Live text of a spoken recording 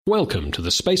Welcome to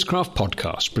the Spacecraft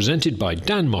Podcast, presented by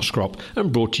Dan Moskrop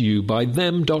and brought to you by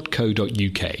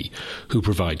them.co.uk, who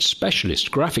provide specialist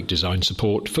graphic design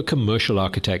support for commercial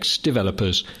architects,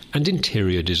 developers and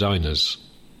interior designers.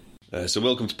 So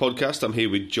welcome to podcast. I'm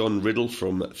here with John Riddle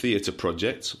from Theatre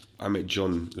Project. I met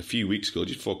John a few weeks ago,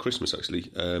 just before Christmas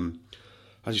actually.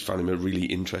 I just found him a really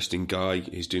interesting guy.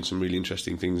 He's doing some really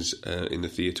interesting things in the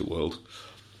theatre world.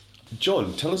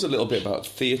 John, tell us a little bit about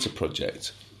Theatre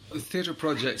Project. Theatre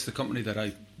Project's the company that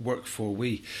I work for.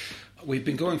 We've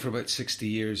been going for about 60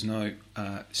 years now.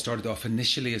 Started off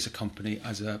initially as a company,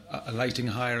 as a lighting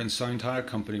hire and sound hire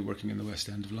company working in the West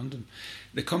End of London.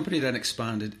 The company then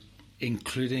expanded,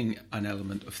 including an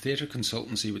element of theatre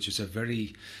consultancy, which was a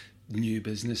very new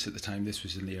business at the time. This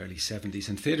was in the early 70s.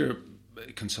 And theatre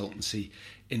consultancy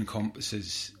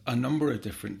encompasses a number of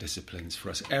different disciplines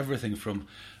for us. Everything from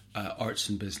arts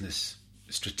and business,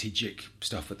 strategic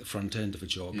stuff at the front end of a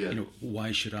job. Yeah. You know,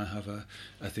 why should I have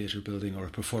a theatre building or a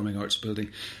performing arts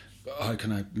building? How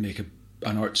can I make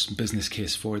an arts business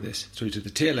case for this? Through to the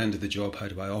tail end of the job, how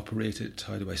do I operate it?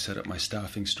 How do I set up my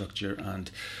staffing structure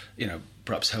and, you know,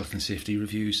 perhaps health and safety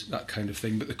reviews, that kind of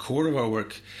thing. But the core of our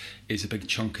work is a big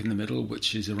chunk in the middle,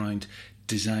 which is around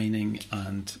designing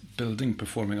and building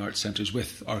performing arts centres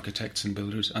with architects and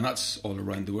builders, and that's all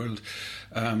around the world.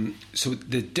 So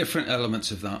the different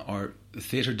elements of that are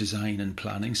theatre design and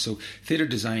planning. So theatre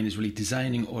design is really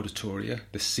designing auditoria,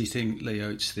 the seating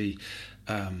layouts, the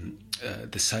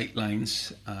sight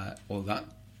lines, all that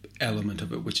element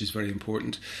of it, which is very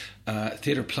important.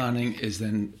 Theatre planning is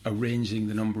then arranging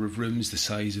the number of rooms, the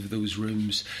size of those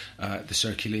rooms, the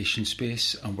circulation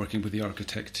space, and working with the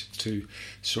architect to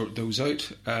sort those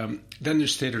out. Then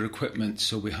there's theatre equipment,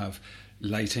 so we have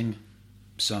lighting,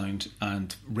 sound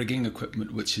and rigging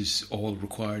equipment, which is all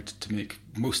required to make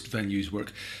most venues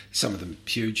work. Some of them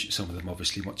huge, some of them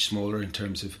obviously much smaller in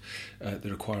terms of the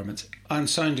requirements. And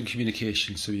sound and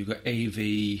communication, so you've got AV,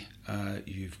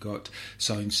 you've got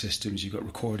sound systems, you've got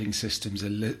recording systems,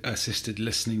 assisted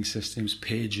listening systems,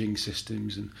 paging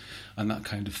systems and that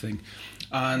kind of thing.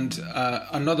 And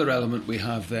another element we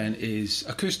have then is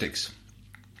acoustics,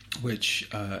 which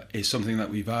is something that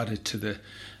we've added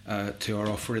to our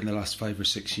offer in the last 5 or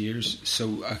 6 years.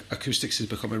 So acoustics has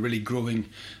become a really growing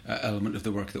element of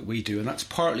the work that we do, and that's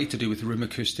partly to do with room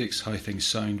acoustics, how things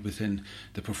sound within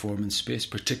the performance space,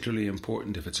 particularly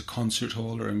important if it's a concert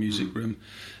hall or a music room.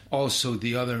 Also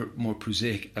the other more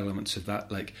prosaic elements of that,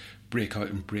 like breakout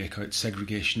and breakout,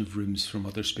 segregation of rooms from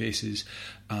other spaces,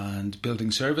 and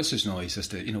building services noise as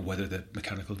to, you know, whether the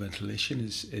mechanical ventilation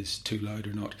is too loud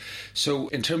or not. So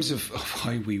in terms of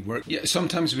how we work,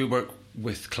 sometimes we work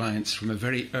with clients from a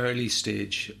very early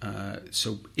stage,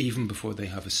 so even before they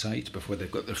have a site, before they've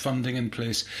got their funding in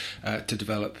place, to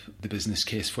develop the business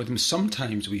case for them.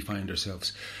 Sometimes we find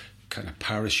ourselves kind of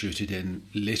parachuted in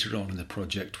later on in the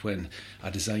project when a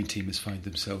design team has found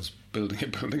themselves building a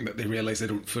building that they realise they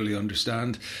don't fully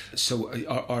understand. So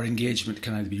our engagement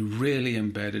can either be really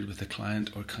embedded with the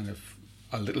client or kind of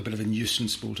a little bit of a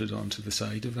nuisance bolted onto the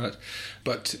side of that.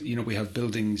 But, you know, we have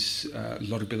buildings, a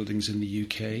lot of buildings in the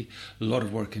UK, a lot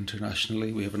of work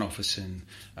internationally. We have an office in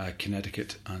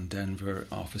Connecticut and Denver,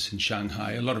 office in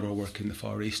Shanghai, a lot of our work in the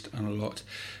Far East and a lot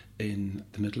in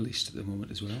the Middle East at the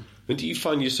moment as well. And do you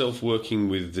find yourself working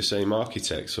with the same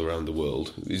architects around the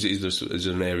world? Is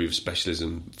there an area of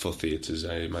specialism for theatres,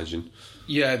 I imagine?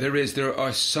 Yeah, there is. There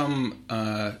are some,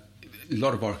 a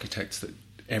lot of architects that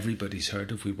everybody's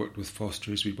heard of. We worked with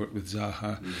Foster's, we worked with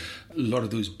Zaha, a lot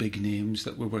of those big names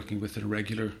that we're working with on a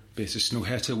regular basis.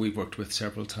 Snøhetta we've worked with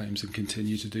several times and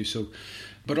continue to do so.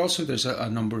 But also there's a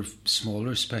number of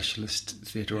smaller specialist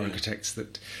theatre architects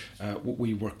that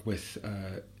we work with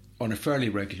on a fairly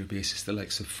regular basis, the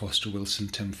likes of Foster Wilson,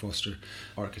 Tim Foster,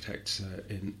 architects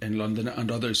in London,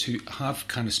 and others who have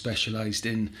kind of specialised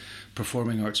in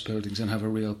performing arts buildings and have a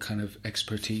real kind of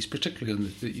expertise, particularly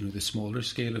on the smaller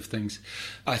scale of things.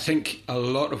 I think a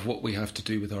lot of what we have to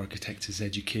do with architects is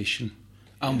education,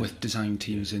 and with design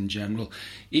teams in general.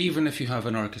 Even if you have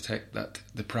an architect that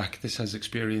the practice has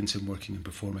experience in working in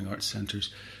performing arts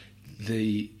centres,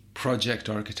 the project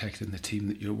architect and the team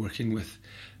that you're working with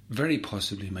very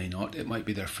possibly may not. It might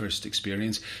be their first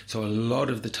experience. So a lot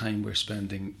of the time we're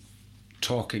spending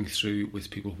talking through with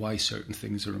people why certain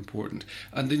things are important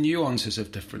and the nuances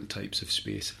of different types of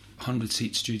space.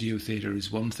 100-seat studio theatre is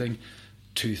one thing,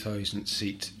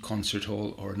 2,000-seat concert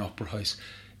hall or an opera house,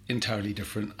 entirely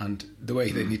different, and the way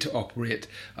they need to operate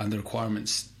and the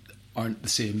requirements aren't the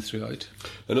same throughout.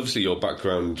 And obviously your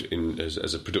background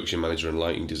as a production manager and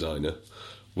lighting designer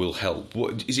will help.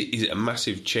 Is it a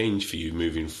massive change for you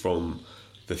moving from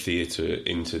the theatre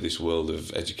into this world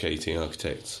of educating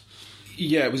architects?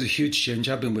 Yeah, it was a huge change.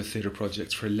 I've been with Theatre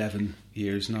Projects for 11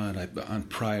 years now, and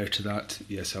prior to that,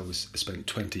 yes, I spent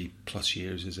 20 plus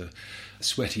years as a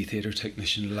sweaty theatre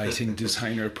technician, lighting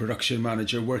designer, production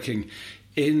manager, working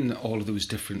in all of those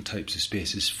different types of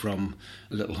spaces, from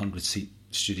a little 100-seat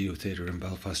studio theatre in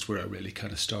Belfast, where I really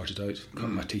kind of started out, got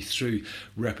my teeth through,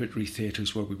 repertory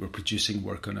theatres where we were producing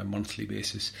work on a monthly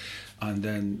basis, and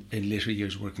then in later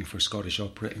years working for Scottish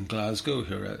Opera in Glasgow,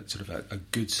 who are a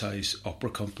good size opera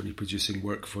company producing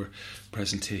work for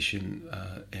presentation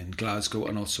in Glasgow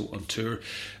and also on tour.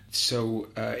 So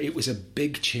it was a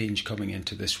big change coming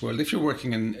into this world. If you're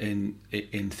working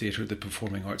in theatre, the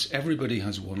performing arts, everybody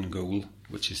has one goal,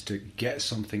 which is to get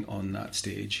something on that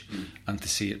stage and to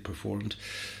see it performed.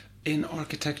 In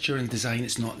architecture and design,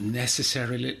 it's not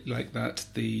necessarily like that.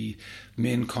 The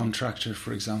main contractor,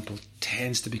 for example,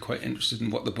 tends to be quite interested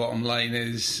in what the bottom line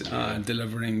is, and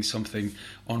delivering something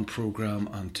on programme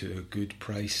and to a good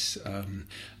price.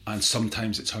 And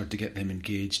sometimes it's hard to get them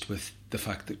engaged with the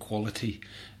fact that quality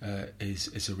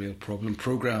is a real problem.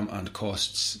 Programme and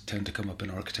costs tend to come up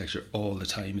in architecture all the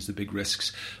time as the big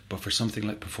risks. But for something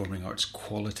like performing arts,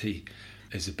 quality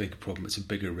is a big problem. It's a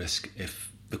bigger risk.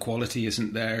 If the quality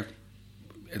isn't there,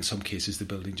 in some cases the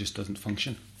building just doesn't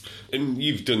function. And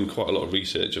you've done quite a lot of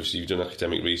research. Obviously, you've done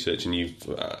academic research, and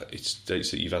it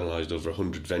states that you've analysed over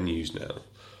 100 venues now.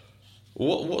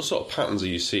 What sort of patterns are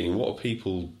you seeing? What are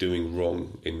people doing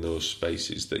wrong in those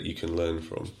spaces that you can learn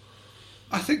from?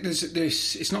 I think there's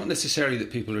it's not necessarily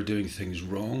that people are doing things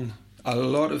wrong. A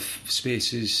lot of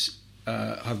spaces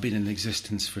have been in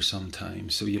existence for some time.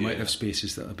 So you might have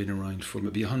spaces that have been around for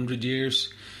maybe 100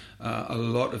 years. A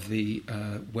lot of the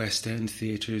West End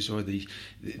theatres, or the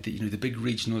big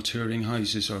regional touring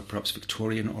houses, or perhaps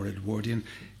Victorian or Edwardian,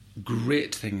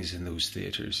 great things in those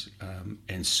theatres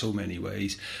in so many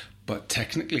ways, but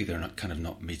technically they're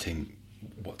not meeting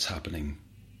what's happening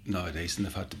nowadays, and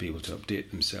they've had to be able to update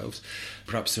themselves.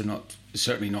 Perhaps they're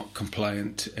certainly not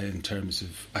compliant in terms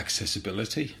of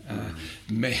accessibility,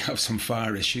 may have some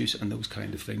fire issues and those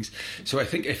kind of things. So I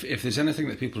think if there's anything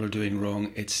that people are doing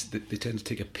wrong, it's that they tend to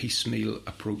take a piecemeal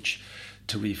approach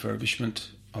to refurbishment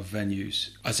of venues,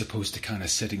 as opposed to kind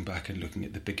of sitting back and looking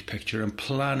at the big picture and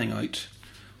planning out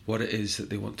what it is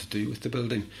that they want to do with the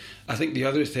building. I think the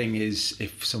other thing is,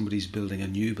 if somebody's building a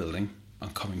new building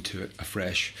and coming to it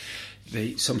afresh,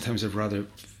 they sometimes have rather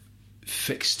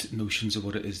fixed notions of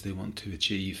what it is they want to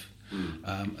achieve.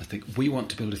 I think we want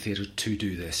to build a theatre to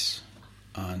do this,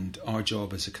 and our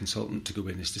job as a consultant to go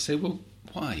in is to say, well,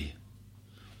 why?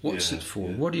 What's it for?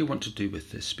 What do you want to do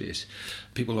with this space?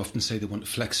 People often say they want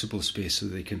flexible space so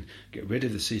they can get rid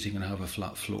of the seating and have a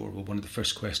flat floor. Well, one of the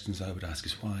first questions I would ask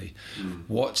is why?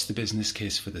 What's the business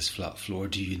case for this flat floor?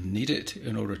 Do you need it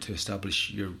in order to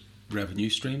establish your revenue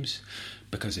streams?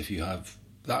 Because if you have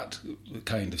that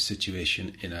kind of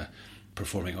situation in a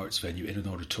performing arts venue, in an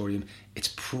auditorium,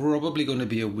 it's probably going to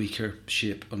be a weaker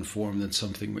shape and form than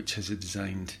something which has a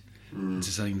designed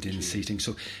in seating.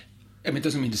 So, I mean, it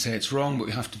doesn't mean to say it's wrong, but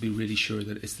we have to be really sure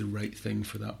that it's the right thing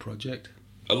for that project.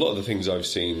 A lot of the things I've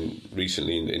seen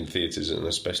recently in theatres, and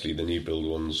especially the new build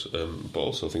ones, but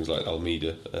also things like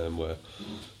Almeida, where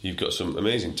you've got some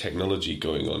amazing technology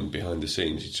going on behind the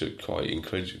scenes. It's quite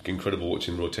incredible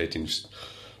watching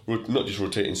not just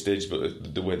rotating stages,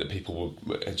 but the way that people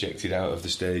were ejected out of the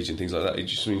stage and things like that. It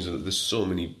just means that there's so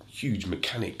many huge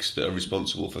mechanics that are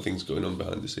responsible for things going on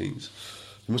behind the scenes.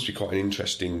 It must be quite an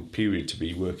interesting period to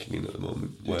be working in at the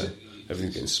moment, where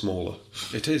everything's getting smaller.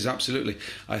 It is, absolutely.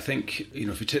 I think,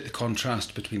 if you take the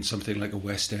contrast between something like a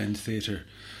West End theatre,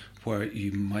 where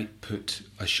you might put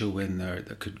a show in there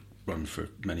that could run for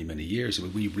many, many years.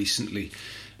 We recently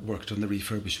worked on the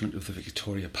refurbishment of the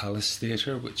Victoria Palace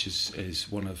Theatre, which is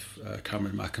one of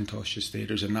Cameron Mackintosh's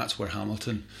theatres, and that's where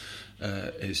Hamilton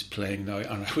is playing now,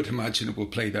 and I would imagine it will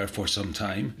play there for some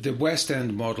time. The West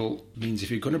End model means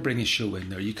if you're going to bring a show in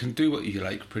there, you can do what you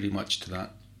like pretty much to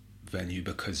that venue,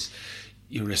 because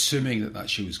you're assuming that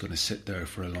show is going to sit there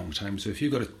for a long time. So if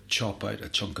you've got to chop out a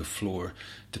chunk of floor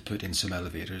to put in some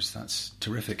elevators, that's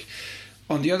terrific.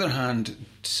 On the other hand,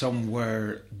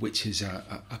 somewhere which is a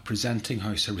presenting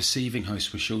house, a receiving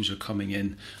house where shows are coming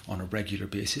in on a regular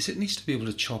basis, it needs to be able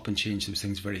to chop and change those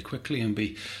things very quickly and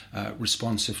be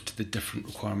responsive to the different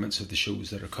requirements of the shows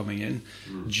that are coming in.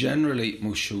 Generally,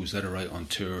 most shows that are out on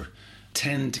tour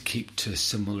tend to keep to a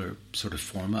similar sort of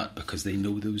format, because they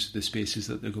know the spaces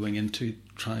that they're going into,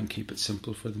 try and keep it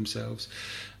simple for themselves.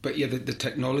 But yeah, the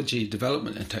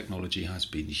development in technology has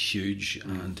been huge,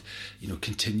 and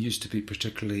continues to be,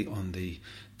 particularly on the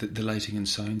lighting and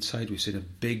sound side. We've seen a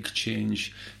big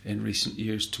change in recent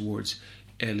years towards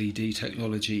LED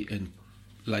technology in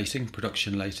lighting,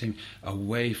 production lighting,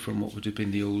 away from what would have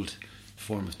been the old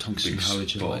form of tungsten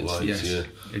halogen lights. Yes, yeah.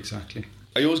 Exactly.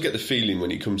 I always get the feeling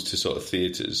when it comes to sort of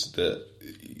theatres that,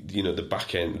 you know, the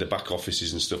back end, the back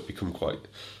offices and stuff become quite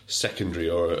secondary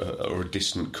or a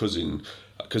distant cousin,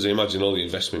 because I imagine all the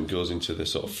investment goes into the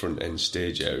sort of front end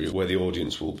stage area where the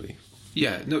audience will be.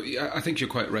 Yeah, no, I think you're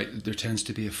quite right. There tends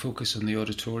to be a focus on the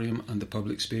auditorium and the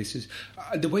public spaces.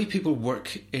 The way people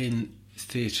work in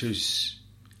theatres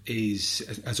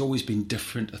has always been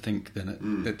different, I think, than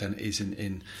it is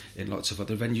in lots of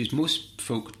other venues. Most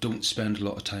folk don't spend a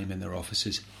lot of time in their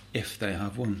offices if they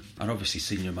have one, and obviously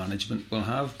senior management will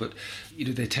have, but you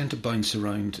know, they tend to bounce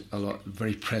around a lot,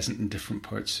 very present in different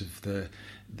parts of the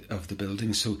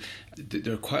building. So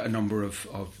there are quite a number of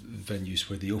venues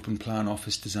where the open plan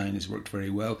office design has worked very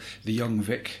well. The Young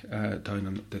Vic down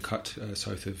on the cut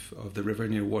south of the river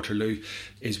near Waterloo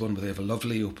is one where they have a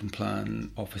lovely open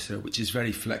plan office there, which is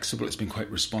very flexible. It's been quite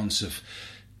responsive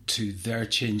to their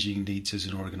changing needs as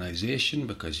an organisation,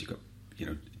 because you've got, you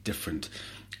know, different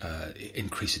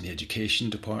increase in the education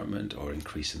department or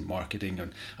increase in marketing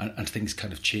and things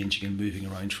kind of changing and moving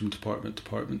around from department to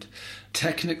department.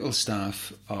 Technical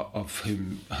staff, of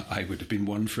whom I would have been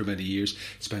one for many years,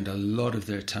 spend a lot of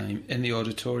their time in the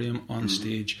auditorium, on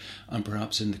stage, and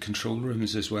perhaps in the control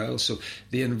rooms as well. So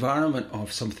the environment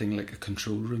of something like a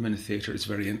control room in a theatre is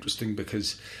very interesting,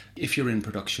 because if you're in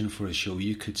production for a show,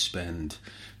 you could spend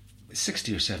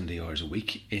 60 or 70 hours a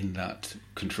week in that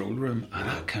control room, and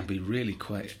that can be really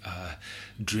quite a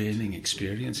draining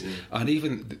experience. And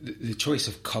even the choice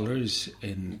of colours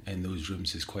in those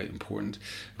rooms is quite important.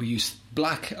 We use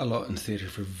black a lot in theatre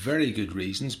for very good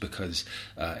reasons, because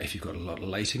if you've got a lot of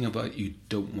lighting about, you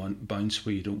don't want bounce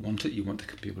where you don't want it. You want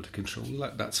to be able to control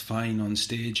that. That's fine on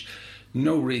stage.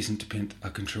 No reason to paint a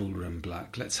control room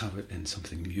black. Let's have it in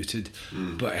something muted,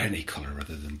 but any colour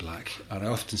other than black. And I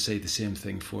often say the same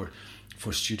thing for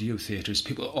studio theatres.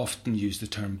 People often use the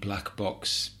term black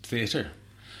box theatre,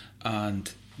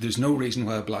 and there's no reason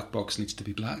why a black box needs to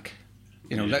be black.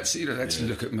 Let's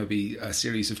look at maybe a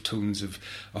series of tones of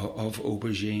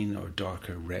aubergine or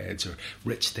darker reds or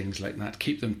rich things like that.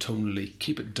 Keep them tonally,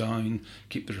 keep it down,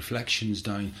 keep the reflections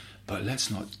down, but let's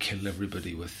not kill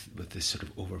everybody with this sort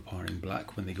of overpowering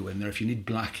black when they go in there. If you need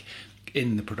black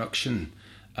in the production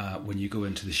when you go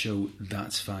into the show,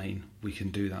 that's fine. We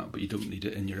can do that, but you don't need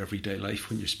it in your everyday life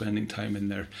when you're spending time in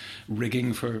there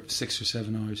rigging for 6 or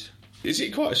 7 hours. Is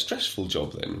it quite a stressful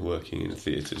job then, working in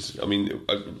theatres? I mean,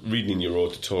 reading in your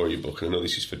auditoria book, and I know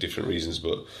this is for different reasons,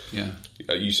 but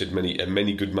you said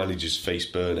many good managers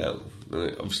face burnout.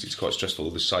 Obviously, it's quite stressful,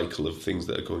 the cycle of things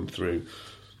that are going through.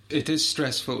 It is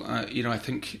stressful. I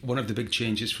think one of the big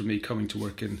changes for me coming to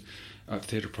work in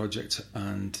theatre projects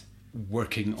and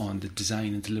working on the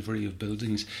design and delivery of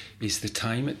buildings is the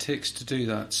time it takes to do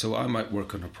that. So I might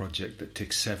work on a project that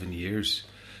takes 7 years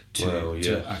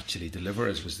to actually deliver,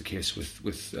 as was the case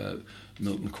with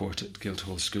Milton Court at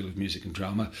Guildhall School of Music and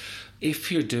Drama. If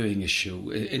you're doing a show,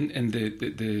 in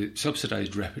the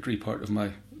subsidised repertory part of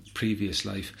my previous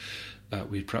life,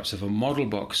 we'd perhaps have a model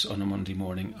box on a Monday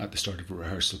morning at the start of a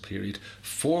rehearsal period.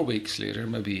 4 weeks later,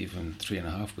 maybe even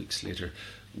 3.5 weeks later,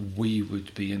 we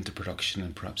would be into production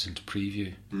and perhaps into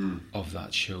preview of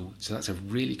that show. So that's a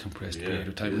really compressed period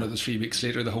of time. Another 3 weeks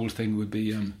later, the whole thing would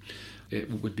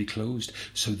be closed.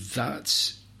 So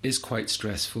that is quite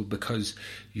stressful, because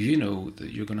you know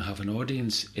that you're going to have an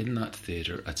audience in that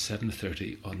theatre at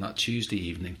 7:30 on that Tuesday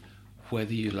evening,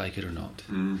 whether you like it or not.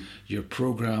 Your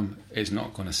programme is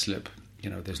not going to slip.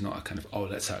 There's not a kind of,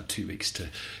 let's add 2 weeks to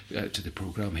the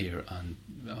programme here and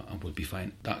we'll be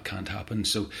fine. That can't happen.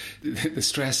 So the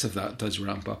stress of that does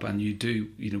ramp up, and we do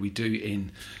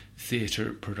in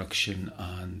theatre production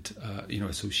and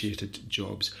associated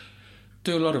jobs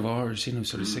do a lot of hours.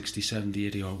 Sort of 60, 70,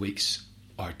 80 hour weeks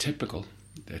are typical.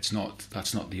 That's not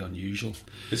the unusual.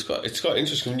 It's quite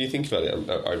interesting when you think about it.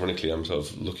 Ironically, I'm sort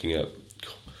of looking at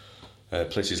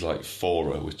places like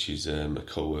Fora, which is a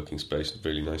co-working space,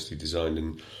 really nicely designed,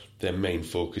 and their main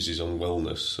focus is on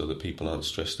wellness, so that people aren't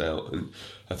stressed out. And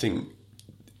I think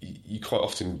you quite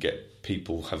often get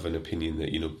people have an opinion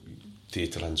that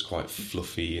Theatreland's quite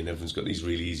fluffy and everyone's got these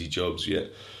really easy jobs.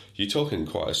 Yet you're talking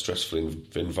quite a stressful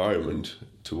environment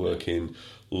to work in,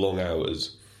 long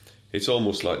hours. It's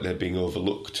almost like they're being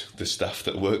overlooked, the staff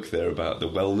that work there, about the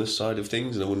wellness side of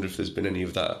things. And I wonder if there's been any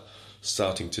of that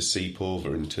starting to seep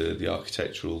over into the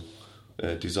architectural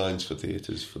designs for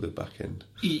theatres for the back end.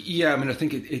 Yeah, I mean, I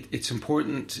think it's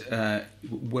important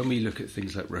when we look at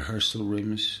things like rehearsal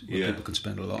rooms, where people can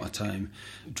spend a lot of time,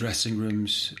 dressing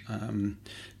rooms.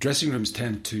 Dressing rooms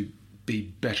tend to be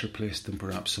better placed than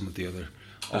perhaps some of the other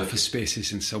office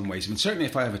spaces in some ways. I mean, certainly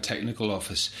if I have a technical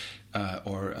office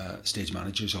or a stage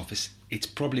manager's office, it's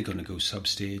probably going to go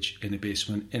substage in a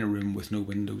basement, in a room with no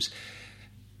windows.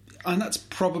 And that's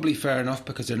probably fair enough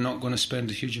because they're not going to spend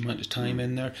a huge amount of time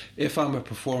in there. If I'm a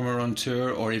performer on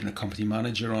tour or even a company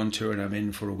manager on tour and I'm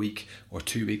in for a week or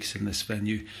 2 weeks in this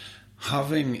venue,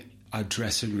 having a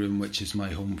dressing room which is my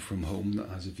home from home that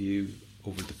has a view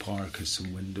over the park, has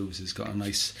some windows, has got a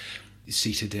nice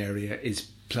seated area, is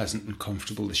pleasant and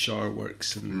comfortable, the shower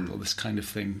works and all this kind of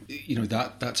thing,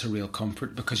 that's a real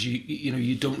comfort because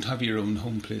you don't have your own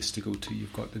home place to go to.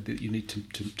 You've got you need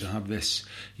to have this,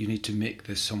 you need to make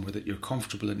this somewhere that you're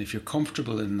comfortable in. If you're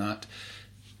comfortable in that,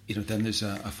 then there's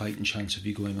a fighting chance of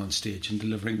you going on stage and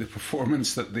delivering the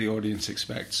performance that the audience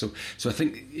expects. So I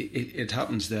think it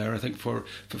happens there. I think for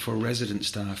resident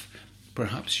staff,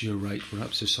 perhaps you're right.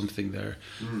 Perhaps there's something there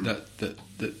that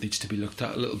needs to be looked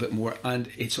at a little bit more. And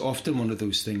it's often one of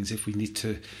those things. If we need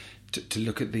to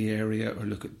look at the area or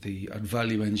look at the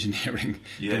value engineering,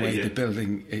 the way the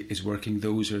building is working,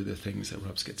 those are the things that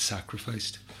perhaps get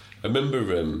sacrificed. I remember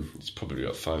it's probably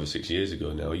about 5 or 6 years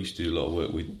ago now. I used to do a lot of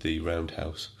work with the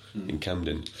Roundhouse in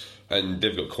Camden, and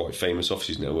they've got quite famous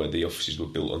offices now where the offices were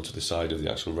built onto the side of the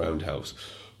actual Roundhouse.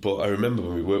 But I remember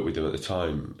when we worked with them at the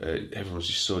time, everyone was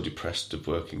just so depressed of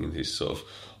working in this sort of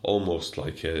almost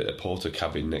like a porter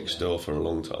cabin next door for a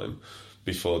long time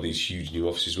before these huge new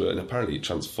offices were. And apparently it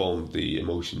transformed the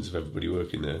emotions of everybody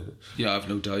working there. Yeah, I've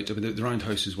no doubt. I mean, the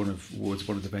Roundhouse was one of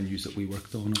the venues that we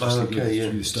worked on. Through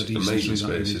the studies. It's amazing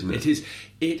space, isn't it?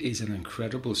 It is an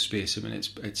incredible space. I mean,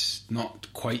 it's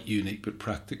not quite unique, but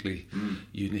practically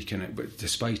unique in it. But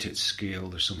despite its scale,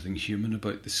 there's something human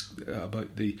about this,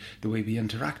 about the way we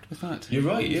interact with that. You're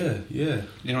right. Yeah.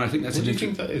 I think that's. What do you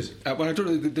think that is? Well, I don't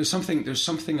know. There's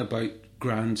something about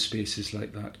grand spaces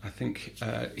like that. I think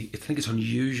it's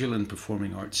unusual in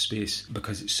performing arts space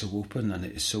because it's so open and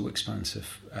it is so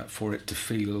expansive for it to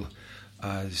feel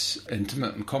as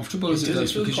intimate and comfortable as it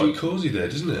does. It feels quite cosy there,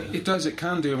 doesn't it? It does. It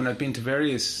can do. I mean, I've been to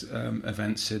various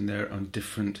events in there on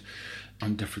different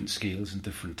scales and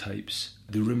different types.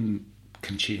 The room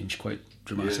can change quite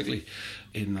dramatically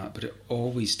in that, but it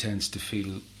always tends to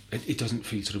feel. It doesn't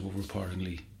feel sort of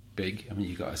overpoweringly big. I mean,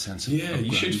 you got a sense of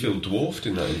you should feel dwarfed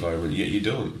in that environment, yet you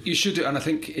don't. You should, and I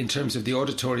think in terms of the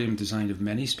auditorium design of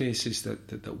many spaces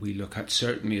that we look at,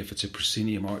 certainly if it's a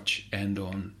proscenium arch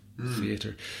end-on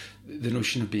theatre, the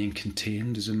notion of being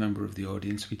contained as a member of the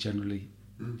audience, we generally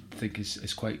think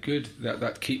is quite good.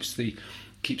 That keeps the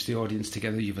audience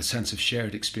together. You have a sense of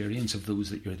shared experience of those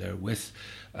that you're there with.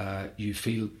 You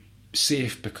feel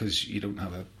safe because you don't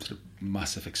have a sort of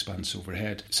massive expanse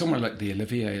overhead. Somewhere like the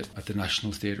Olivier at the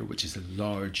National Theatre, which is a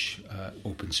large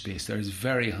open space, there is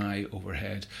very high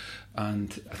overhead,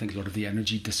 and I think a lot of the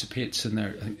energy dissipates in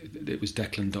there. I think it was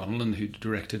Declan Donnellan who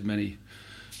directed many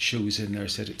shows in there,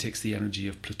 said it takes the energy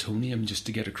of plutonium just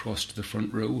to get across to the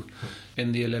front row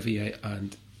in the Olivier,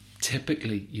 and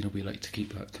typically, we like to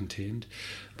keep that contained.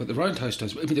 But the Roundhouse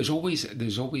does. I mean, there's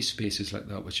always spaces like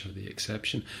that which are the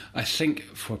exception. I think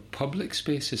for public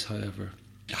spaces, however,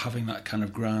 having that kind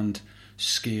of grand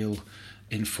scale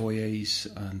in foyers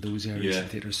and those areas of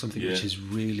theatre is something which is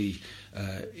really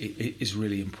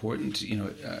important.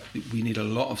 We need a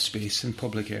lot of space in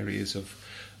public areas of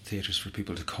theatres for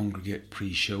people to congregate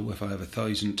pre-show. If I have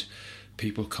 1,000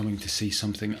 people coming to see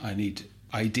something, I need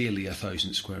ideally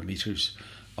 1,000 square metres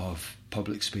of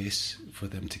public space for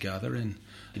them to gather in,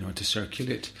 and to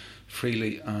circulate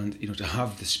freely, and to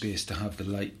have the space, to have the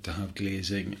light, to have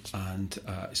glazing, and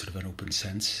sort of an open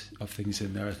sense of things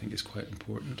in there, I think is quite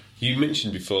important. You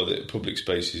mentioned before that public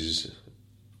spaces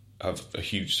have a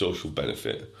huge social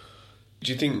benefit.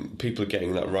 Do you think people are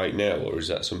getting that right now, or is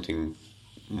that something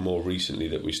more recently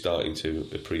that we're starting to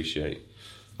appreciate?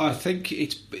 I think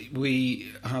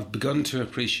we have begun to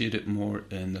appreciate it more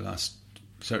in the last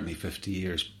certainly 50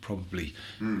 years, probably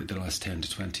the last 10 to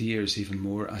 20 years, even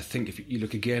more. I think if you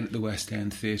look again at the West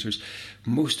End theatres,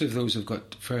 most of those have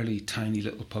got fairly tiny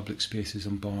little public spaces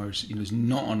and bars. There's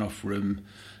not enough room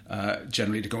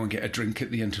generally to go and get a drink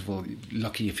at the interval.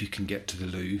 Lucky if you can get to the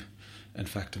loo, in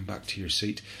fact, and back to your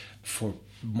seat. For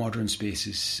modern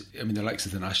spaces, I mean, the likes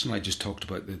of the National, I just talked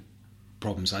about the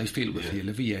problems I feel with the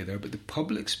Olivier there, but the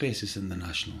public spaces in the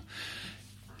National,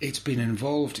 it's been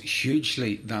involved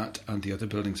hugely, that and the other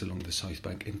buildings along the South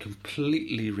Bank, in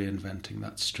completely reinventing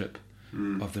that strip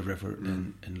of the river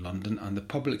in London. And the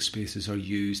public spaces are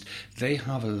used. They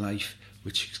have a life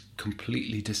which is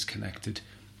completely disconnected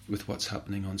with what's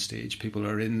happening on stage. People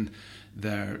are in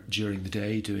there during the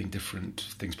day doing different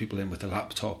things. People in with a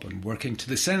laptop and working to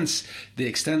the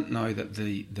extent now that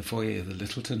the foyer of the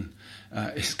Littleton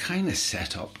is kind of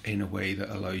set up in a way that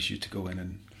allows you to go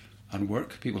in and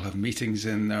work. People have meetings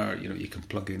in there. You know, you can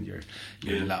plug in your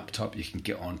laptop, you can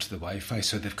get onto the Wi-Fi.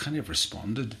 So they've kind of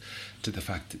responded to the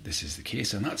fact that this is the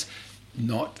case, and that's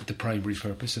not the primary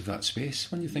purpose of that space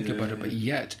when you think about it, but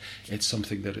yet it's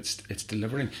something that it's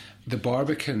delivering. The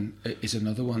Barbican is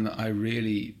another one that I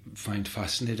really find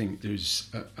fascinating. There's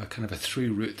a kind of a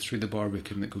through route through the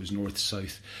Barbican that goes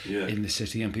north-south in the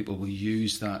city, and people will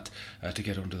use that to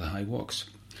get onto the high walks.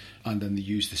 And then they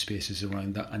use the spaces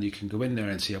around that, and you can go in there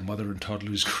and see a mother and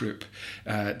toddlers group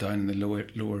down in the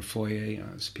lower foyer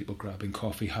as people grabbing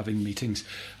coffee, having meetings.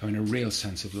 I mean, a real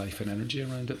sense of life and energy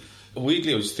around it.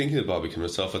 Weirdly, I was thinking of Barbican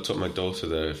myself. I took my daughter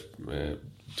there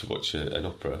to watch an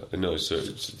opera. No, so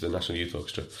it's the National Youth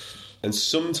Orchestra. And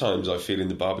sometimes I feel in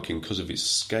the Barbican, because of its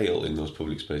scale in those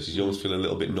public spaces, you almost feel a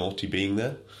little bit naughty being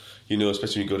there. You know,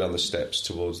 especially when you go down the steps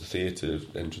towards the theatre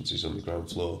entrances on the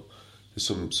ground floor. There's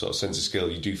some sort of sense of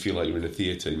scale. You do feel like you're in a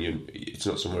theatre, and it's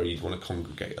not somewhere you'd want to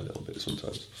congregate a little bit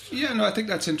sometimes. Yeah, no, I think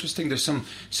that's interesting. There's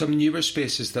some newer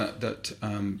spaces that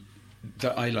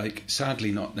I like.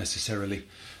 Sadly, not necessarily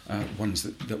ones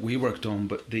that we worked on,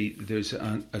 but there's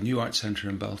a new art centre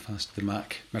in Belfast, the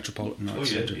MAC, Metropolitan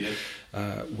Arts Centre,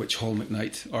 which Hall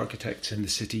McKnight architects in the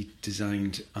city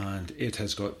designed, and it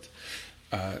has got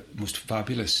most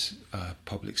fabulous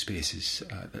public spaces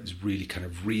that's really kind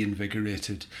of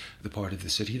reinvigorated the part of the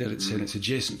city that it's in. It's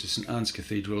adjacent to St Anne's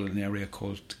Cathedral in an area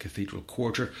called Cathedral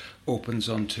Quarter, opens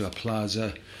onto a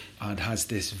plaza and has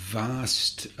this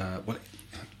vast,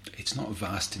 it's not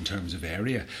vast in terms of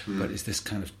area, but it's this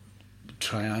kind of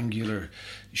triangular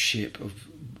shape of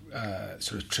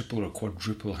sort of triple or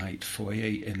quadruple height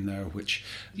foyer in there, which,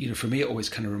 you know, for me it always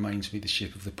kind of reminds me the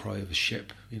shape of the prow of a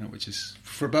ship, you know, which is,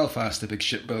 for Belfast, a big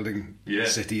shipbuilding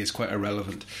city, is quite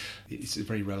irrelevant. It's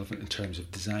very relevant in terms of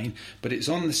design, but it's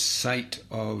on the site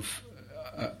of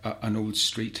an old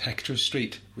street, Hector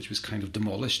Street, which was kind of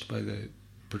demolished by the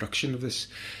production of this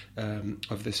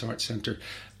art centre.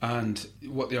 And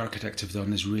what the architects have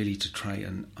done is really to try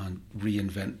and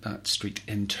reinvent that street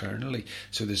internally.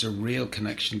 So there's a real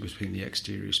connection between the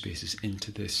exterior spaces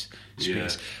into this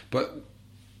space. But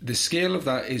the scale of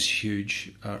that is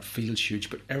huge, feels huge,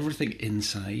 but everything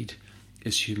inside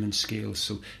is human scale.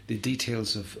 So the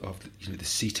details of you know, the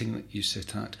seating that you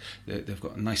sit at, they've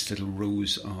got nice little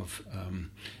rows of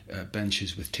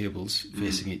benches with tables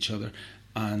facing each other,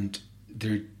 and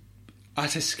they're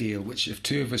at a scale which, if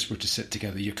two of us were to sit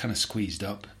together, you're kind of squeezed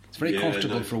up. It's very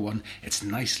comfortable for one. It's a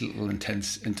nice little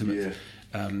intense, intimate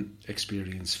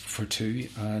experience for two,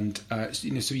 and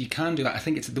you know, so you can do that. I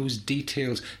think it's those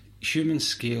details, human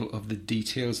scale of the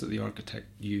details that the architect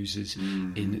uses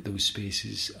in those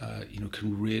spaces, you know,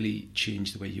 can really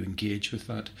change the way you engage with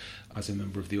that as a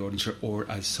member of the audience or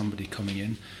as somebody coming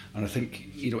in. And I think,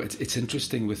 you know, it's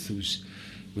interesting with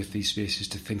these spaces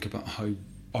to think about how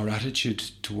our attitude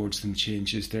towards them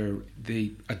changes.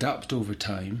 They adapt over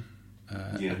time.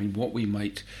 I mean, what we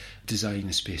might design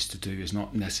a space to do is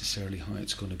not necessarily how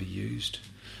it's going to be used.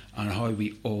 And how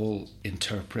we all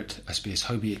interpret a space,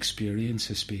 how we experience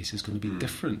a space is going to be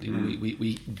different. You know,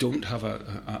 we don't have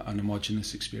an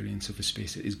homogenous experience of a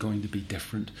space. It is going to be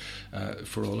different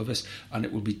for all of us, and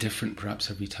it will be different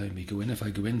perhaps every time we go in. If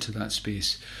I go into that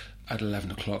space at 11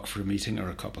 o'clock for a meeting or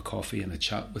a cup of coffee and a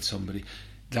chat with somebody,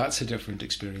 that's a different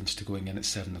experience to going in at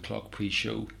 7 o'clock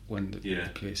pre-show when the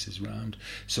place is rammed.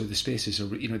 So the spaces are,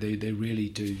 you know, they really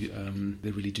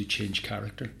do change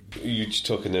character. You were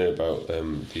talking there about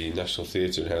the National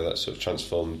Theatre and how that sort of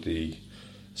transformed the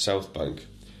South Bank.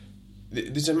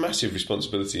 There's a massive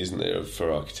responsibility, isn't there, for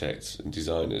architects and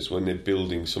designers when they're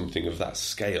building something of that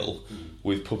scale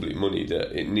with public money,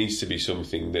 that it needs to be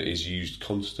something that is used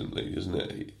constantly, doesn't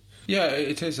it? Yeah,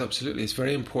 it is, absolutely. It's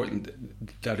very important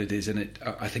that it is, and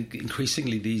I think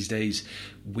increasingly these days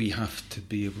we have to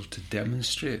be able to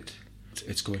demonstrate.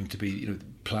 It's going to be, you know,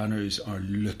 planners are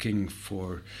looking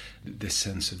for this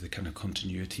sense of the kind of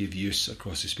continuity of use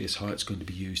across the space, how it's going to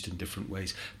be used in different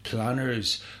ways.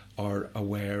 Planners are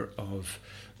aware of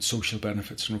social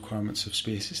benefits and requirements of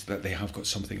spaces, that they have got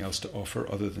something else to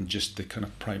offer other than just the kind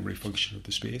of primary function of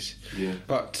the space.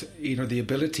 But, you know, the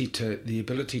ability to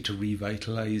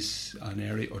revitalise an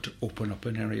area or to open up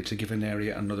an area, to give an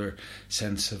area another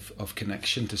sense of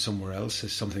connection to somewhere else,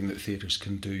 is something that theatres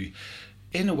can do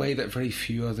in a way that very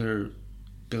few other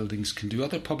buildings can do.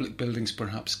 Other public buildings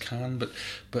perhaps can,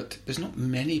 but there's not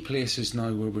many places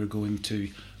now where we're going to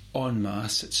en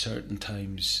masse at certain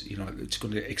times. It's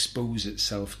going to expose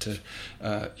itself to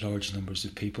large numbers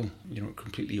of people. It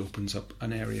completely opens up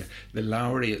an area. The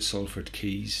Lowry at Salford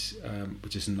Quays,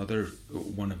 which is another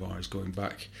one of ours going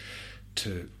back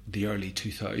to the early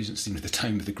 2000s, the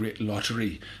time of the great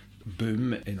lottery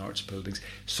boom in arts buildings.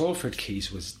 Salford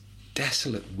Quays was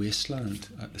desolate wasteland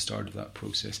at the start of that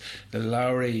process. The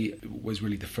Lowry was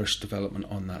really the first development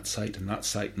on that site, and that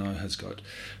site now has got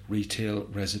retail,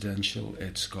 residential,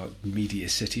 it's got Media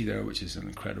City there, which is an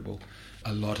incredible.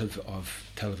 A lot of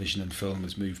television and film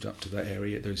has moved up to that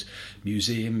area. There's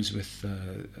museums with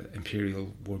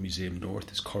Imperial War Museum North,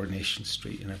 there's Coronation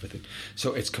Street and everything.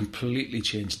 So it's completely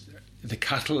changed. The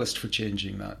catalyst for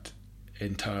changing that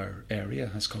entire area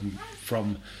has come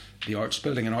from the arts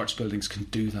building, and arts buildings can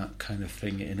do that kind of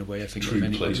thing in a way I think true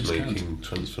many others can't. Placemaking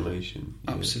transformation.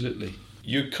 Yeah. Absolutely.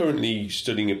 You're currently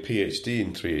studying a PhD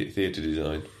in theatre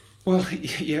design. Well,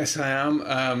 yes, I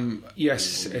am.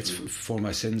 Yes, it's for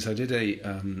my sins. I did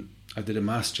a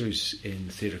master's in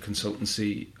theatre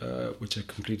consultancy, which I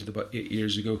completed about 8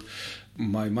 years ago.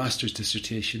 My master's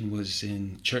dissertation was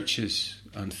in churches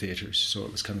and theatres, so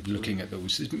it was kind of looking at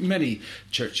those. Many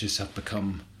churches have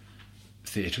become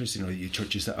theatres,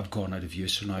 churches that have gone out of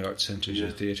use are now art centres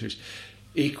or theatres.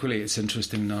 Equally, it's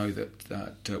interesting now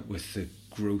that with the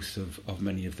growth of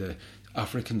many of the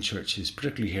African churches,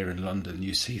 particularly here in London,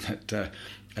 you see that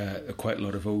quite a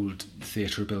lot of old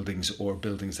theatre buildings or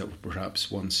buildings that were perhaps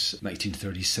once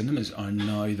 1930s cinemas are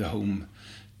now the home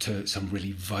to some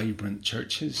really vibrant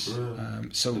churches.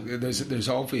 So there's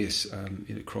obvious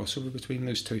crossover between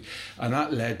those two, and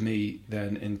that led me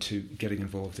then into getting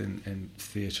involved in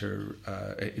theatre,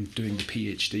 in doing the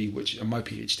PhD, which my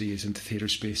PhD is into theatre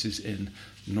spaces in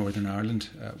Northern Ireland,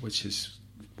 which is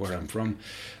where I'm from,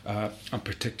 and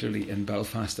particularly in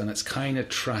Belfast, and it's kind of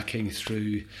tracking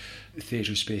through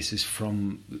theatre spaces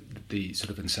from the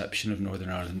sort of inception of Northern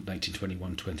Ireland,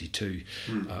 1921-22,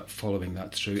 following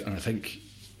that through. And I think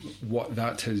what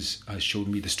that has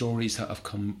shown me, the stories that have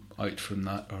come out from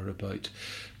that are about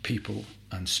people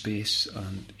and space,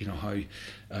 and how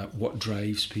what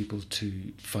drives people to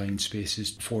find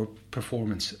spaces for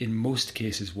performance. In most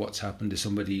cases, what's happened is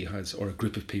somebody has, or a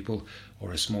group of people,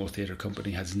 or a small theatre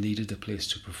company has needed a place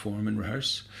to perform and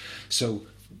rehearse. So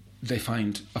they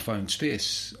find a found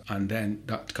space, and then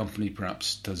that company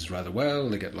perhaps does rather well,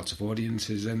 they get lots of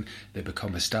audiences in, they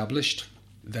become established.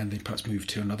 Then they perhaps move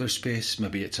to another space,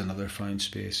 maybe it's another found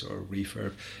space or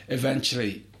refurb.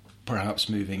 Eventually, perhaps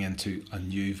moving into a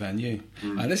new venue.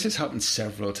 And this has happened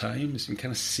several times. You can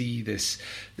kind of see this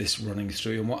running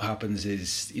through. And what happens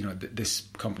is, this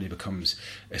company becomes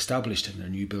established in their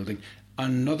new building.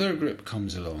 Another group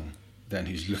comes along then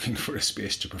who's looking for a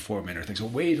space to perform in, or thinks, well,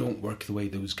 we don't work the way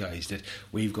those guys did.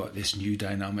 We've got this new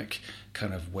dynamic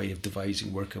kind of way of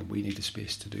devising work, and we need a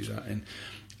space to do that in.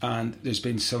 And there's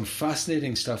been some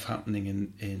fascinating stuff happening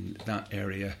in that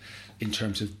area in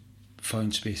terms of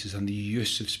found spaces and the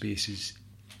use of spaces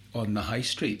on the high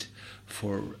street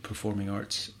for performing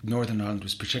arts. Northern Ireland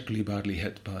was particularly badly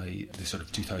hit by the sort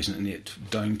of 2008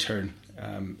 downturn,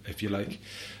 if you like.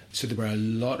 So there were a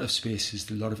lot of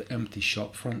spaces, a lot of empty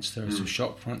shop fronts there. So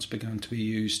shop fronts began to be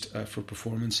used for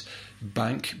performance.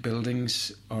 Bank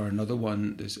buildings are another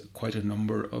one. There's quite a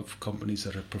number of companies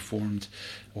that have performed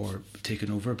or taken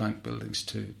over bank buildings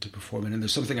to perform in. And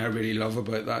there's something I really love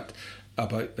about that,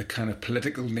 about the kind of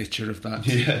political nature of that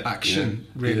action.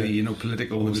 Really,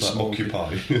 political with a small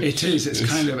Occupy. It is.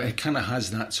 It kind of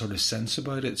has that sort of sense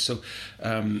about it. So.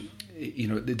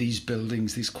 These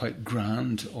buildings, these quite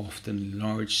grand, often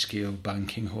large-scale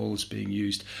banking halls being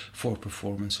used for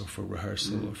performance or for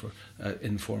rehearsal or for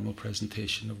informal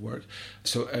presentation of work.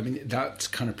 So, that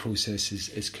kind of process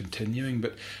is continuing.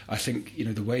 But I think,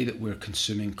 the way that we're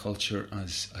consuming culture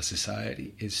as a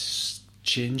society is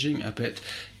changing a bit.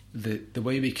 The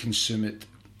way we consume it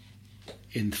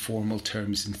in formal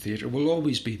terms in theatre will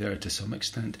always be there to some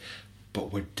extent,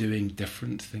 but we're doing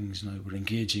different things now. We're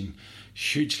engaging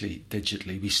hugely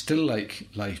digitally. We still like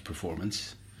live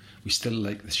performance. We still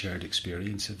like the shared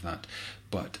experience of that.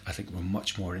 But I think we're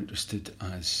much more interested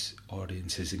as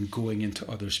audiences in going into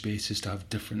other spaces to have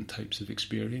different types of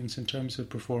experience in terms of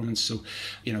performance. So,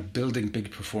 building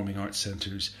big performing arts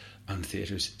centres and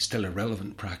theatres, still a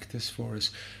relevant practice for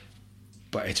us.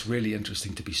 But it's really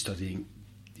interesting to be studying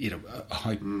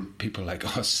how people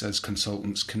like us as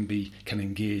consultants can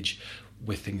engage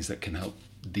with things that can help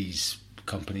these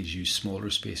companies use smaller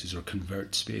spaces or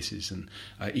convert spaces, and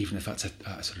even if that's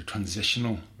a sort of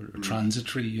transitional or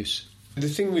transitory use. The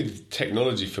thing with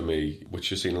technology for me,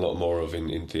 which you're seeing a lot more of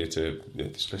in theatre,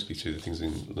 especially through the things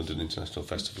in London International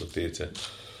Festival of Theatre,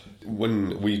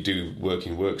 when we do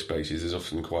working workspaces, there's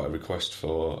often quite a request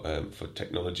for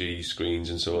technology, screens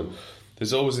and so on.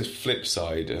 There's always this flip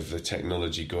side of the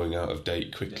technology going out of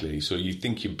date quickly. So you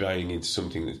think you're buying into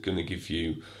something that's going to give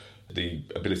you the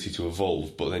ability to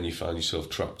evolve, but then you find yourself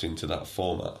trapped into that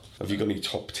format. Have you got any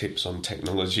top tips on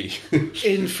technology?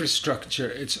 Infrastructure.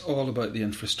 It's all about the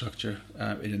infrastructure,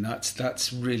 and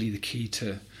that's really the key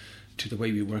to the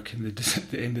way we work in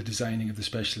the designing of the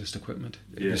specialist equipment.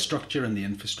 The structure and the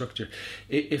infrastructure.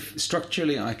 If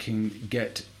structurally I can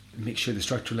make sure the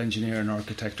structural engineer and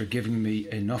architect are giving me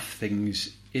enough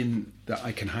things in that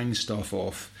I can hang stuff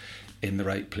off in the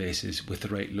right places with the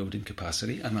right loading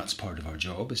capacity, and that's part of our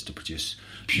job, is to produce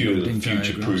pure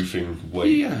future-proofing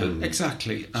weight. Yeah,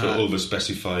 exactly. So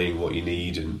over-specifying what you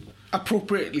need and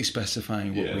appropriately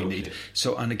specifying what we need.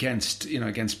 So, and against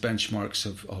benchmarks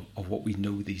of what we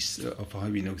know, of how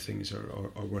we know things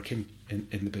are working in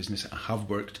the business, have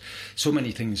worked. So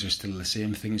many things are still the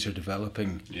same. Things are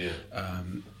developing. Yeah.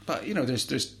 But there's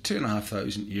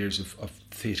 2,500 years of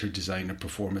theatre design and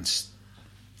performance,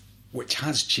 which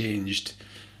has changed.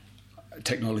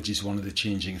 Technology is one of the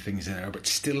changing things in there, but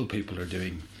still people are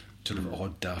doing sort of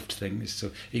odd, daft things.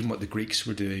 So even what the Greeks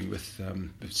were doing with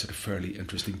sort of fairly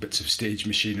interesting bits of stage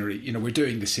machinery, we're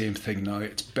doing the same thing now.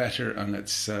 It's better and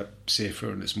it's safer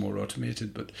and it's more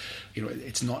automated, but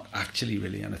it's not actually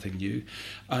really anything new.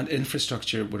 And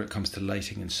infrastructure, when it comes to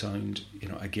lighting and sound,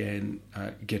 again,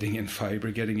 getting in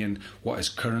fibre, getting in what is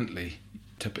currently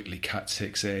typically Cat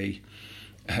 6A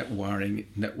wiring,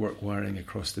 network wiring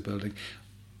across the building.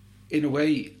 In a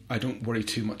way, I don't worry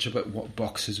too much about what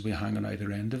boxes we hang on either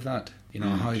end of that.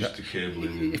 How that the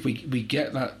cabling. If we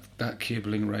get that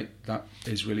cabling right, that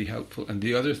is really helpful. And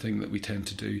the other thing that we tend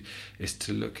to do is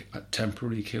to look at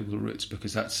temporary cable routes,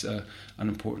 because that's an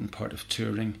important part of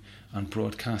touring and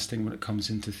broadcasting when it comes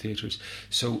into theatres.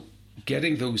 So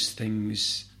getting those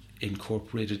things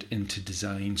incorporated into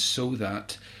design so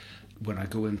that when I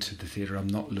go into the theatre, I'm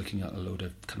not looking at a load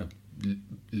of kind of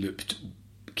looped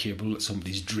cable that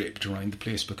somebody's draped around the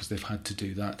place, because they've had to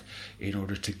do that in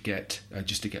order to get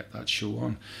that show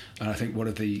on. And I think one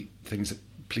of the things that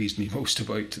pleased me most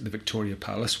about the Victoria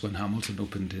Palace when Hamilton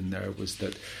opened in there was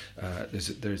that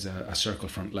there's a circle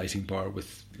front lighting bar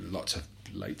with lots of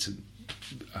lights and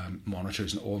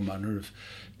monitors and all manner of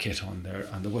kit on there,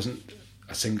 and there wasn't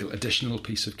a single additional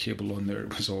piece of cable on there.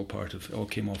 It was all all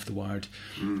came off the wired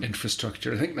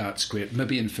infrastructure. I think that's great.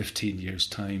 Maybe in 15 years'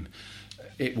 time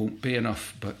it won't be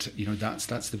enough, but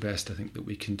that's the best I think that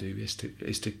we can do, is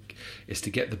to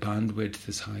get the bandwidth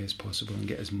as high as possible and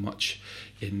get as much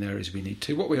in there as we need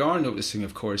to. What we are noticing,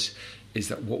 of course, is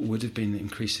that what would have been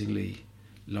increasingly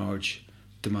large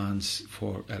demands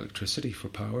for electricity, for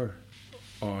power,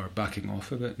 are backing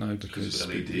off a bit now, because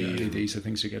LEDs,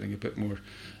 things are getting a bit more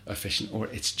efficient, or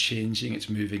it's changing. It's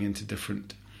moving into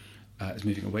different. It's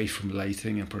moving away from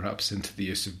lighting and perhaps into the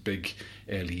use of big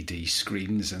LED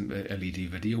screens and LED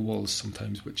video walls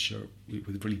sometimes, which are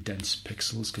with really dense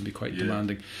pixels, can be quite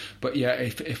demanding. But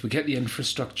if we get the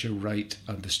infrastructure right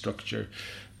and the structure,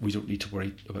 we don't need to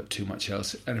worry about too much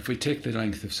else. And if we take the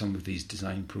length of some of these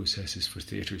design processes for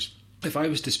theatres, if I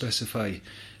was to specify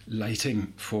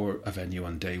lighting for a venue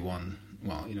on day one,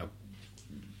 well,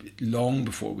 long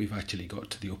before we've actually got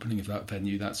to the opening of that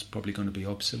venue, that's probably going to be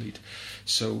obsolete.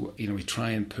 So, we try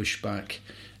and push back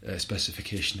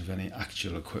specification of any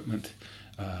actual equipment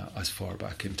as far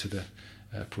back into the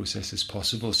process as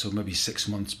possible. So maybe 6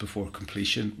 months before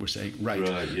completion, we're saying,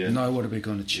 now what are we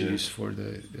going to choose for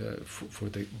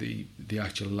the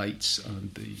actual lights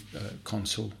and the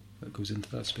console that goes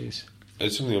into that space?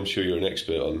 It's something I'm sure you're an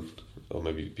expert on, or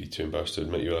maybe be too embarrassed to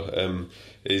admit you are,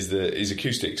 is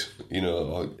acoustics.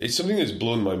 It's something that's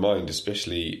blown my mind,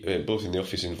 especially both in the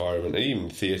office environment and even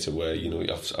theatre, where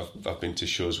I've been to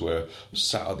shows where I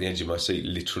sat at the edge of my seat,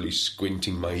 literally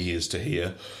squinting my ears to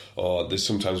hear, or there's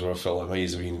sometimes where I felt like my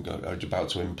ears are about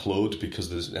to implode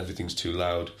because everything's too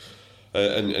loud.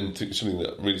 And something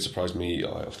that really surprised me,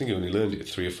 I think I only learned it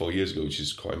 3 or 4 years ago, which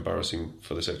is quite embarrassing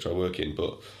for the sector I work in,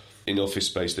 but in office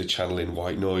space they channel in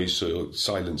white noise so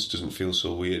silence doesn't feel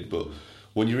so weird. But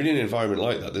when you're in an environment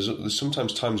like that, there's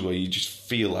sometimes times where you just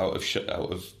feel out of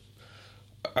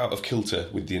kilter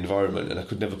with the environment, and I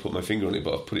could never put my finger on it,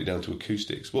 but I've put it down to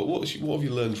acoustics. What have you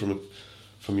learned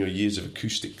from your years of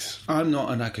acoustics? I'm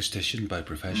not an acoustician by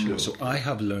profession, so I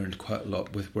have learned quite a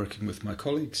lot with working with my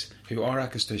colleagues who are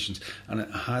acousticians, and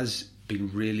it has been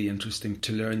really interesting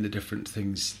to learn the different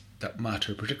things that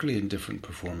matter, particularly in different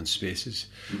performance spaces.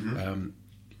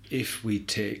 If we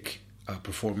take a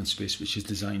performance space which is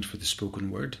designed for the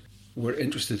spoken word, we're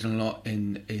interested a lot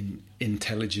in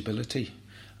intelligibility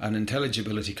And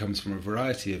intelligibility comes from a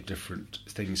variety of different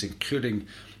things, including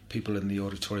people in the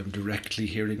auditorium directly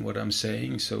hearing what I'm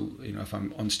saying. So, if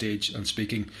I'm on stage and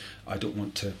speaking, I don't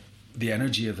want the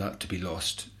energy of that to be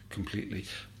lost completely.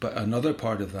 But another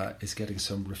part of that is getting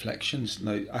some reflections.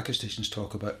 Now, acousticians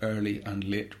talk about early and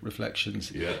late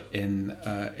reflections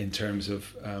in terms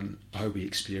of how we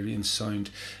experience sound.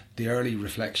 The early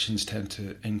reflections tend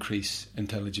to increase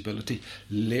intelligibility.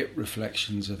 Late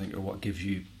reflections, I think, are what give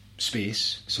you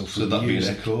space. So that be an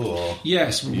echo, or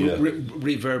yes,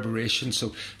 reverberation. So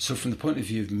from the point of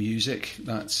view of music,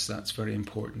 that's very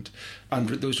important. And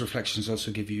those reflections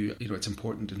also give you, it's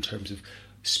important in terms of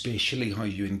spatially how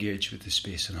you engage with the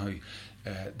space and how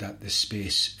that the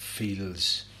space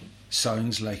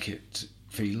sounds like it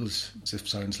feels, as if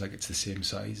sounds like it's the same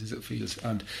size as it feels.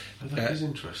 And that is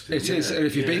interesting. It is.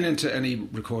 If you've been into any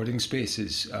recording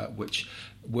spaces which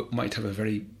might have a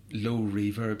very low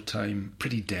reverb time,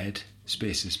 pretty dead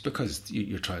spaces, because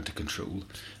you're trying to control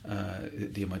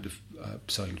the amount of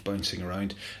sound bouncing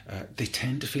around, they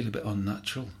tend to feel a bit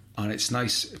unnatural. And it's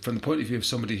nice from the point of view of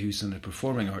somebody who's in a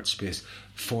performing arts space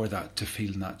for that to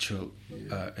feel natural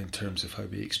in terms of how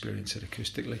we experience it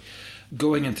acoustically.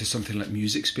 Going into something like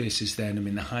music spaces then,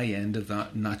 the high end of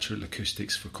that, natural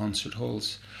acoustics for concert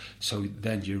halls. So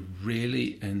then you're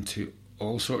really into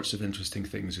all sorts of interesting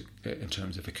things in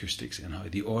terms of acoustics and how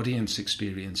the audience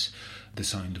experience the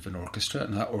sound of an orchestra.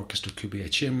 And that orchestra could be a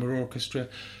chamber orchestra,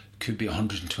 could be a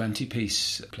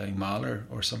 120-piece playing Mahler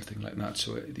or something like that.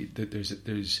 So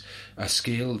there's a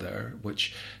scale there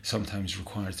which sometimes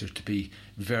requires there to be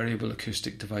variable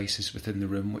acoustic devices within the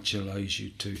room, which allows you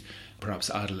to perhaps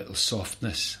add a little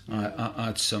softness,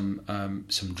 add some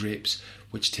drapes,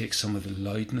 which takes some of the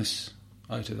loudness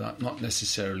out of that, not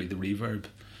necessarily the reverb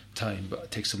time, but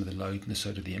it takes some of the loudness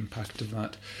out of the impact of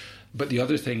that. But the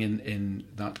other thing in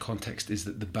that context is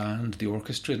that the band, the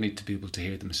orchestra, need to be able to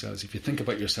hear themselves. If you think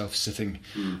about yourself sitting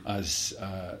as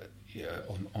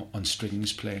on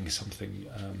strings playing something,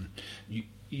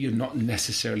 you're not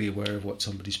necessarily aware of what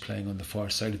somebody's playing on the far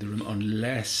side of the room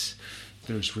unless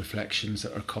there's reflections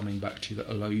that are coming back to you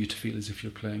that allow you to feel as if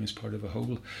you're playing as part of a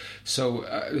whole. So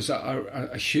there's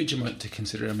a huge amount to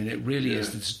consider. It really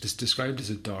is. It's described as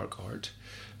a dark art.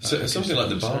 So something like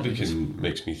the Barbican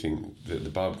makes me think that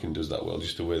the Barbican does that well,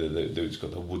 just the way that it's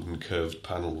got a wooden curved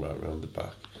panel right around the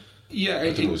back. Yeah, I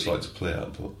don't know what it's like to play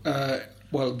at,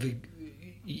 but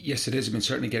yes, it is.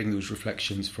 Certainly getting those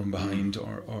reflections from behind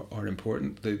are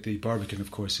important. The Barbican, of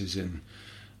course, is in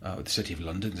the City of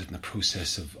London, is in the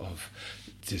process of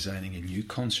designing a new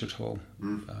concert hall,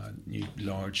 new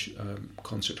large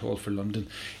concert hall for London.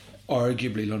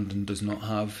 Arguably, London does not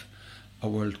have a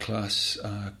world-class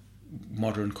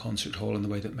modern concert hall in the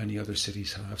way that many other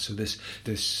cities have. So this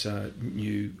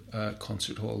new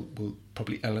concert hall will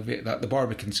probably elevate that. The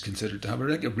Barbican's considered to have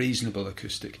a reasonable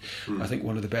acoustic. I think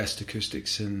one of the best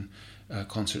acoustics in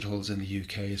concert halls in the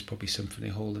UK is probably Symphony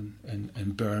Hall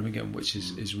in Birmingham, which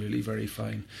is really very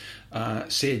fine.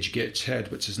 Sage Gateshead,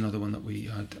 which is another one that we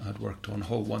had worked on.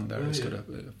 Hall 1 there has got a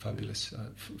fabulous,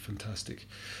 fantastic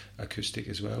acoustic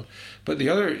as well. But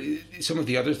some of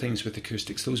the other things with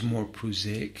acoustics, those more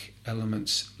prosaic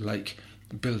elements like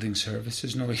building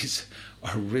services noise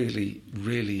are really,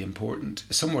 really important.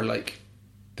 Somewhere like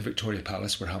the Victoria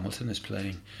Palace where Hamilton is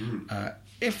playing,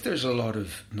 if there's a lot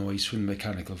of noise from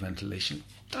mechanical ventilation,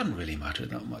 it doesn't really matter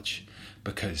that much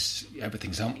because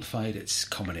everything's amplified, it's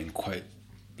coming in quite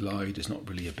loud, it's not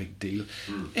really a big deal.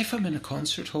 If I'm in a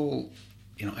concert hall,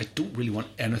 I don't really want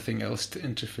anything else to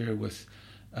interfere with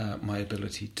my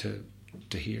ability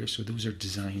to hear. So those are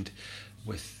designed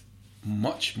with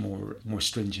much more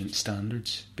stringent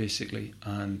standards, basically,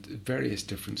 and various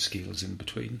different scales in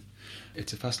between.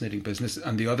 It's a fascinating business.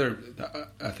 And the other,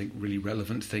 I think, really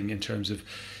relevant thing in terms of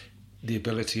the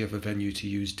ability of a venue to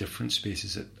use different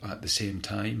spaces at the same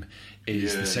time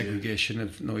is the segregation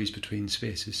of noise between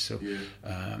spaces. So,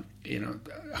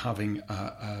 having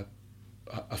a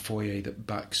foyer that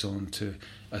backs onto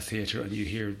a theatre and you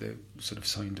hear the sort of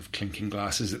sound of clinking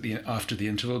glasses after the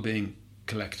interval being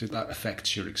collected, that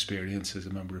affects your experience as a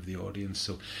member of the audience.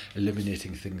 So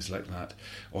eliminating things like that,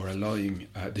 or allowing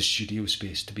the studio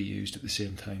space to be used at the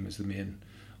same time as the main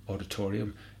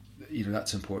auditorium,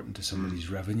 that's important to somebody's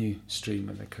revenue stream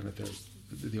and the kind of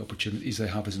the opportunities they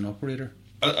have as an operator.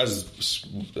 As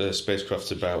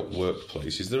Spacecraft's about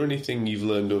workplace, is there anything you've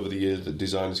learned over the years that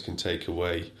designers can take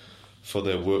away for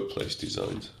their workplace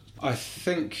designs? I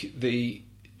think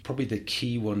probably the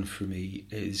key one for me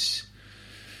is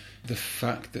the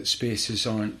fact that spaces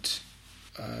aren't...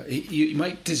 you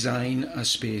might design a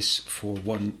space for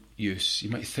one use. You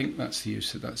might think that's the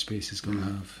use that space is going to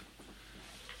have,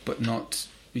 but not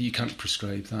You can't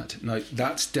prescribe that. Now,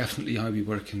 that's definitely how we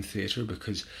work in theatre,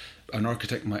 because an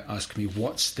architect might ask me,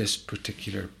 what's this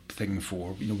particular thing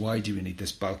for? Why do we need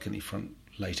this balcony front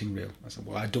lighting rail? I said,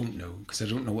 well, I don't know, because I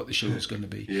don't know what the show is going to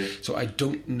be. Yeah. So I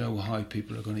don't know how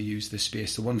people are going to use this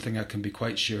space. The one thing I can be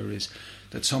quite sure is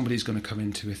that somebody's going to come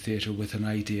into a theatre with an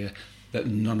idea that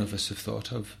none of us have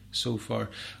thought of so far.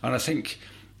 And I think,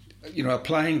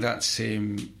 applying that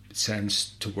same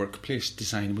sense to workplace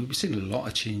design, we've seen a lot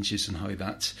of changes in how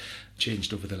that's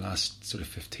changed over the last sort of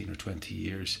 15 or 20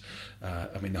 years.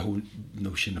 The whole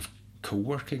notion of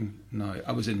co-working now.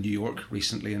 I was in New York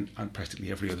recently, and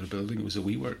practically every other building was a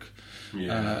WeWork.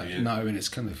 Now,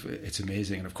 it's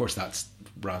amazing, and of course that's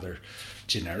rather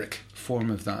generic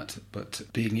form of that, but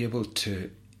being able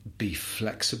to be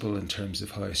flexible in terms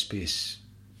of how a space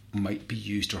might be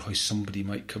used, or how somebody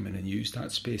might come in and use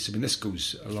that space. A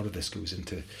lot of this goes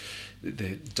into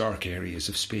the dark areas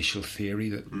of spatial theory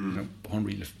that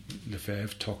Henri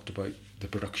Lefebvre talked about. The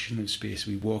production of space.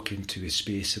 We walk into a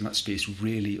space, and that space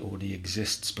really only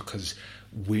exists because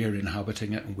we're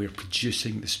inhabiting it and we're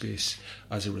producing the space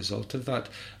as a result of that.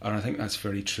 And I think that's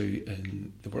very true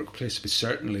in the workplace. But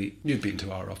certainly, you've been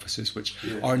to our offices, which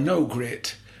are no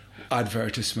great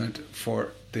advertisement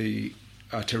for a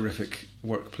terrific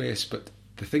workplace, but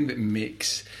the thing that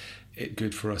makes it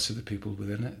good for us are the people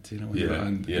within it,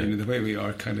 the way we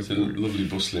are kind of. It's a lovely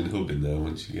bustling hub in there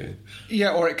once you get in.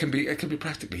 Yeah, or it can be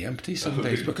practically empty some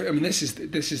days. Because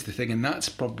this is the thing, and that's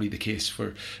probably the case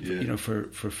for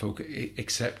folk,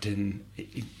 except in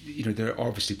there are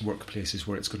obviously workplaces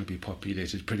where it's going to be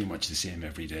populated pretty much the same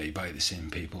every day by the same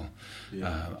people.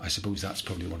 I suppose that's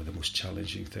probably one of the most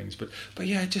challenging things. But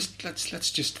yeah,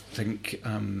 let's just think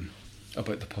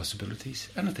about the possibilities.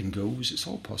 Anything goes. It's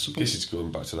all possible. I guess it's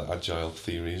going back to that agile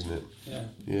theory, isn't it?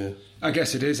 Yeah. I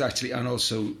guess it is actually, and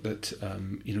also that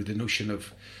the notion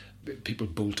of people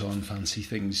bolt on fancy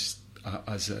things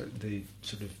as the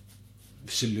sort of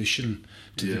solution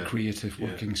to the creative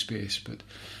working space, but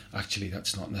actually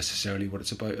that's not necessarily what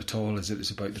it's about at all. Is it? It's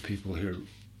about the people who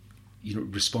are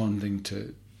responding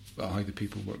to how the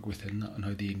people work within that and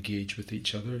how they engage with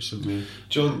each other. So,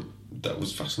 John, that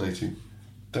was fascinating.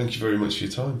 Thank you very much for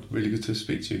your time. Really good to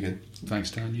speak to you again.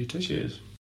 Thanks, Dan. You too. Cheers.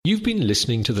 You've been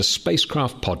listening to the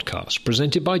Spacecraft Podcast,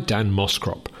 presented by Dan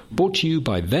Moskrop, brought to you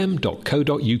by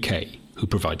them.co.uk, who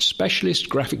provide specialist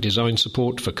graphic design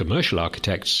support for commercial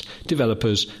architects,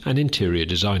 developers and interior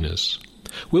designers.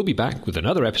 We'll be back with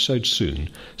another episode soon,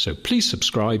 so please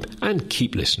subscribe and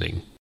keep listening.